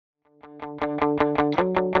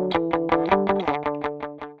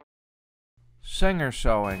Singer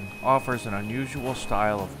sewing offers an unusual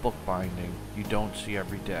style of bookbinding you don't see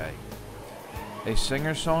every day. A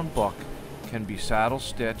Singer sewn book can be saddle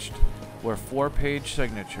stitched, where 4-page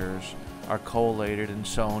signatures are collated and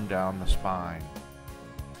sewn down the spine.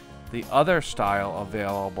 The other style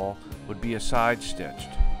available would be a side stitched.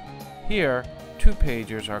 Here, 2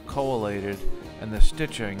 pages are collated and the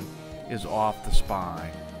stitching is off the spine.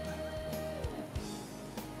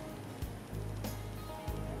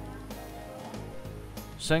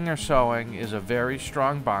 Singer sewing is a very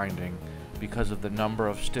strong binding because of the number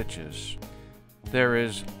of stitches. There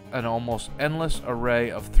is an almost endless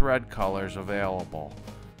array of thread colors available.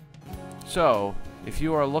 So, if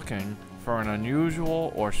you are looking for an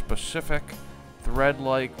unusual or specific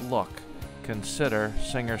thread-like look, consider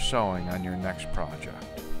Singer sewing on your next project.